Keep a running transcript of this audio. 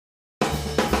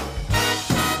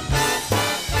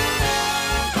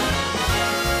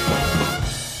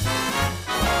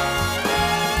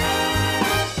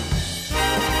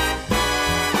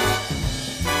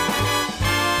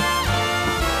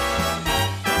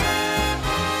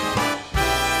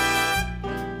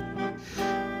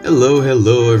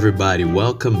Hello everybody.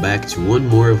 Welcome back to one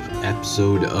more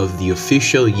episode of the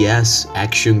official Yes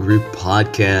Action Group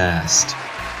podcast.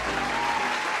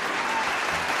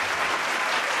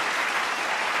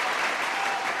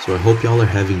 So I hope y'all are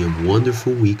having a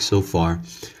wonderful week so far.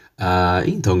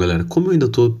 Então, galera, como eu ainda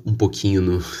tô um pouquinho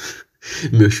no...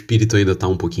 meu espírito ainda tá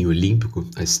um pouquinho olímpico,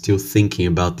 I'm still thinking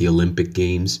about the Olympic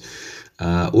Games.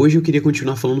 Hoje eu queria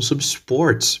continuar falando sobre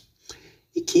esportes.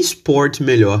 E que esporte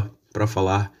melhor para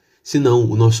falar, se não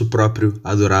o nosso próprio,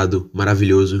 adorado,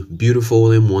 maravilhoso,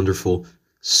 beautiful and wonderful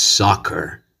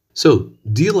soccer. So,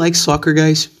 do you like soccer,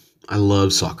 guys? I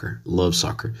love soccer.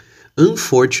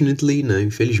 Unfortunately, né,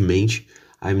 infelizmente,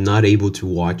 I'm not able to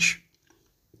watch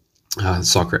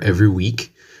soccer every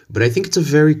week, but I think it's a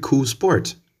very cool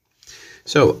sport.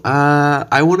 So,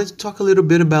 I wanted to talk a little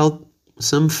bit about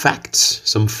some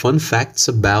fun facts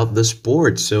about the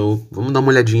sport. So, vamos dar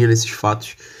uma olhadinha nesses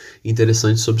fatos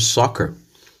interessantes sobre soccer.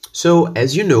 So,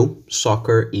 as you know,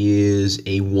 soccer is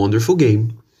a wonderful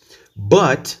game,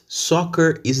 but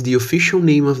soccer is the official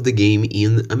name of the game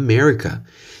in America.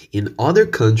 In other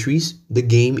countries, the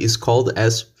game is called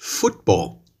as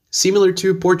football, similar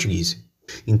to Portuguese.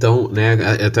 Então, né,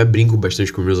 eu até brinco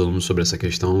bastante com meus alunos sobre essa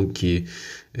questão que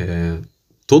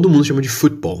todo mundo chama de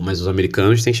football, mas os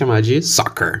americanos têm que chamar de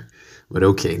soccer. But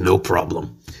okay, no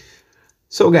problem.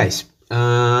 So guys,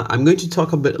 I'm going to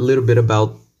talk a little bit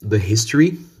about the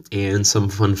history and some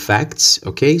fun facts,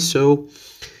 okay? So,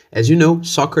 as you know,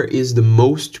 soccer is the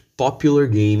most popular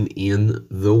game in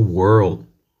the world.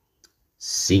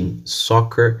 Sim,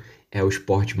 soccer é o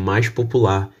esporte mais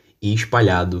popular e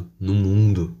espalhado no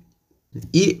mundo.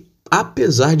 E,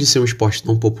 apesar de ser um esporte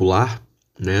tão popular,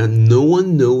 né, no one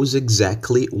knows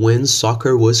exactly when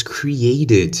soccer was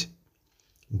created.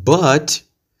 But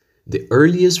the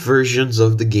earliest versions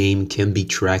of the game can be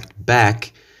tracked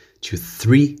back to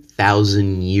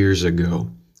 3,000 years ago.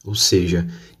 Ou seja,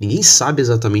 ninguém sabe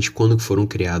exatamente quando foram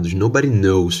criados. Nobody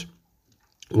knows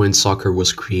when soccer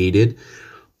was created.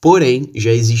 Porém,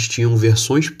 já existiam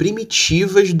versões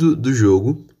primitivas do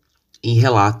jogo em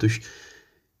relatos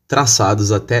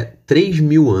traçados até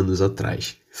 3.000 anos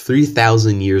atrás.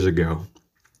 3,000 years ago.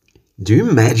 Do you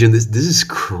imagine this? This is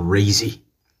crazy.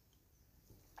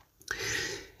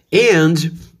 And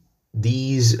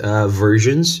these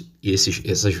versions,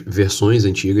 essas versões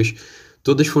antigas,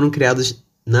 todas foram criadas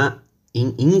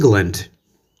in England.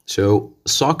 So,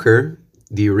 soccer,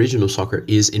 the original soccer,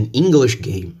 is an English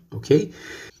game, ok?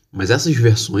 Mas essas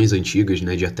versões antigas,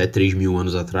 né, de até 3.000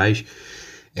 anos atrás,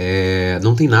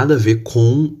 não tem nada a ver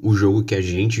com o jogo que a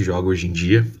gente joga hoje em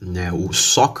dia, né? O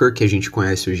soccer que a gente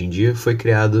conhece hoje em dia foi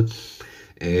criado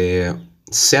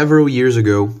several years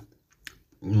ago,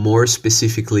 more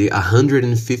specifically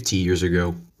 150 years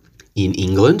ago in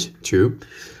England too.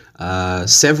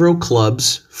 Several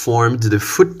clubs formed the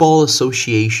Football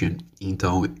Association.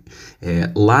 Então,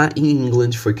 lá em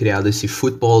England foi criado esse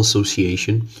Football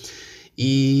Association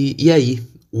e aí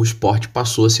o esporte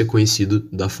passou a ser conhecido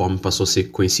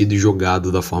e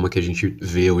jogado da forma que a gente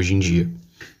vê hoje em dia.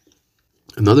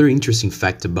 Another interesting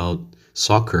fact about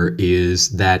soccer is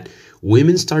that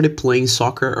women started playing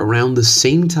soccer around the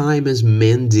same time as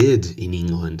men did in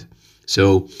England.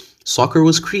 So, soccer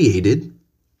was created,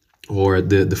 or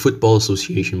the Football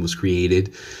Association was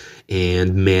created,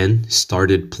 and men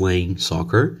started playing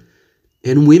soccer,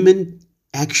 and women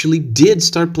actually did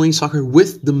start playing soccer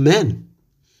with the men.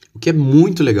 O que é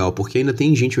muito legal, porque ainda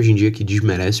tem gente hoje em dia que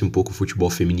desmerece um pouco o futebol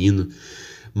feminino,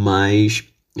 mas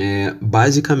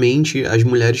basicamente as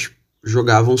mulheres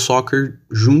jogavam soccer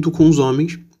junto com os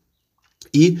homens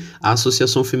e a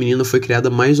associação feminina foi criada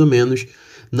mais ou menos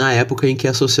na época em que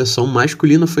a associação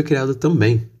masculina foi criada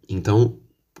também. Então,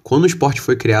 quando o esporte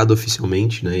foi criado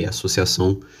oficialmente, né, e a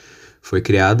associação foi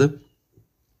criada,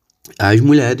 as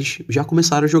mulheres já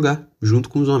começaram a jogar junto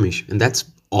com os homens. And that's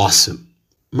awesome.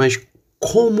 Mas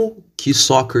como que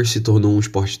soccer se tornou um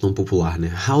esporte tão popular,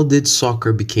 né? How did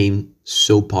soccer become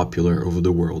so popular over the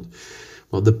world?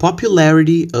 Well, the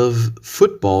popularity of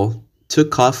football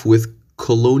took off with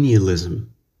colonialism.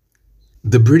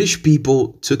 The British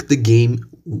people took the game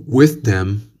with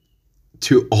them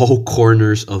to all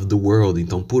corners of the world.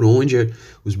 Então, por onde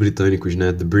os britânicos,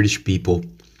 né, the British people,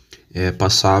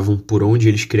 passavam, por onde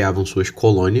eles criavam suas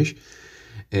colônias,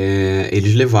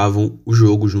 eles levavam o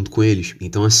jogo junto com eles.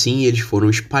 Então, assim, eles foram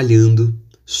espalhando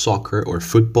soccer or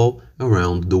football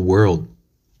around the world.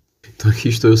 Então, aqui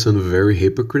estou eu sendo very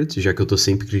hypocrite, já que eu estou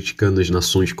sempre criticando as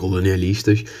nações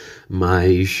colonialistas,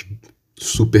 mas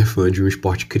super fã de um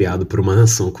esporte criado por uma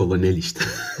nação colonialista.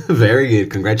 Very good.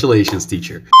 Congratulations,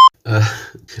 teacher.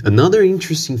 Another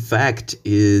interesting fact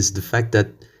is the fact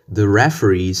that The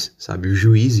referees, sabe, os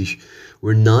juízes,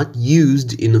 were not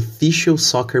used in official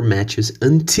soccer matches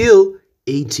until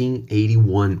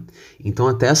 1881. Então,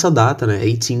 até essa data, né,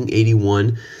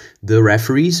 1881, the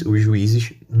referees, os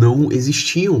juízes, não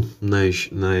existiam nas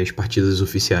partidas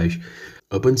oficiais.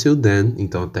 Up until then,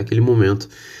 então até aquele momento,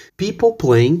 people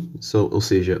playing, ou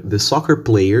seja, the soccer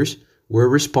players, were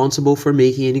responsible for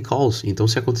making any calls. Então,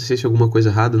 se acontecesse alguma coisa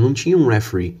errada, não tinha um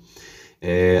referee.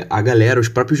 A galera, os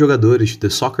próprios jogadores, the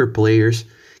soccer players,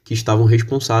 que estavam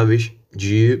responsáveis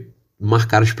de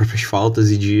marcar as próprias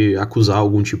faltas e de acusar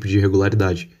algum tipo de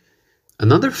irregularidade.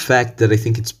 Another fact that I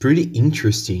think it's pretty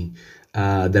interesting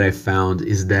that I found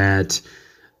is that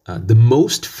the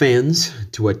most fans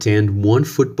to attend one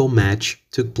football match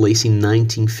took place in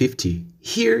 1950,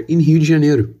 here in Rio de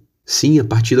Janeiro. Sim, a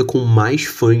partida com mais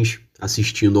fãs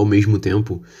assistindo ao mesmo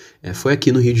tempo foi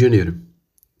aqui no Rio de Janeiro.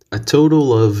 A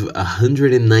total of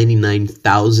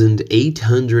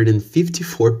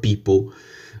 199,854 people,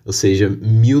 ou seja,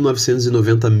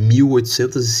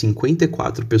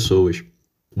 1.854 pessoas,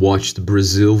 watched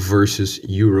Brazil versus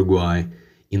Uruguay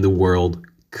in the World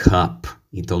Cup.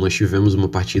 Então nós tivemos uma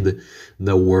partida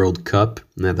da World Cup,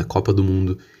 né, da Copa do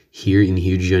Mundo, here in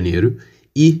Rio de Janeiro,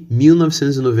 e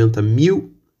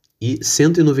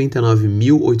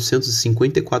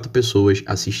 199.854 pessoas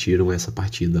assistiram essa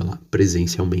partida lá,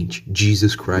 presencialmente.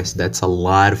 Jesus Christ, that's a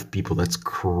lot of people, that's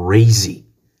crazy.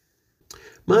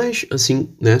 Mas, assim,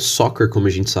 né, soccer, como a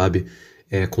gente sabe,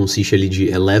 consiste ali de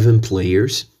 11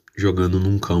 players jogando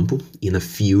num campo, in a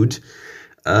field,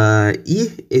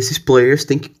 e esses players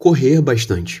têm que correr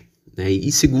bastante, né? E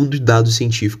segundo dados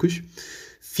científicos,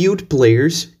 field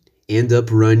players end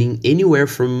up running anywhere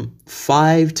from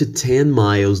 5 to 10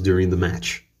 miles during the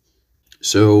match.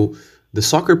 So, the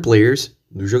soccer players,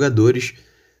 dos jogadores,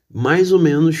 mais ou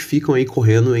menos ficam aí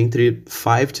correndo entre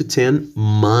 5 to 10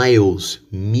 miles,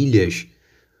 milhas,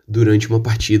 durante uma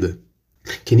partida.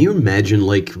 Can you imagine,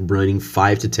 like, running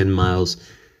 5 to 10 miles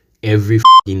every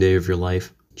fucking day of your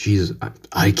life? Jesus,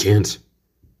 I can't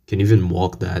even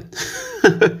walk that.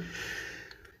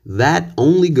 That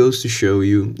only goes to show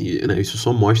you, isso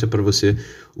só mostra para você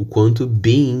o quanto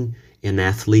being an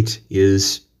athlete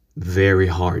is very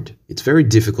hard. It's very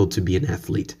difficult to be an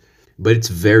athlete, but it's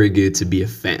very good to be a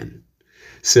fan.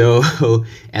 So,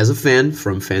 as a fan,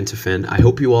 from fan to fan, I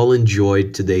hope you all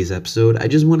enjoyed today's episode. I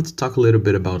just wanted to talk a little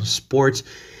bit about sports,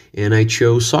 and I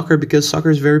chose soccer because soccer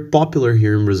is very popular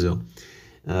here in Brazil.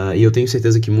 E eu tenho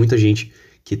certeza que muita gente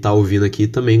que tá ouvindo aqui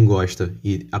também gosta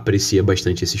e aprecia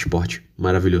bastante esse esporte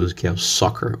maravilhoso que é o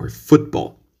soccer or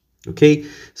football. Okay?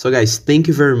 So guys, thank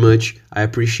you very much. I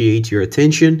appreciate your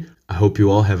attention. I hope you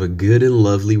all have a good and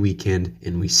lovely weekend,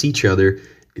 and we see each other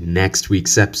in next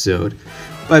week's episode.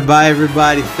 Bye bye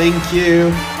everybody. Thank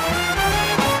you.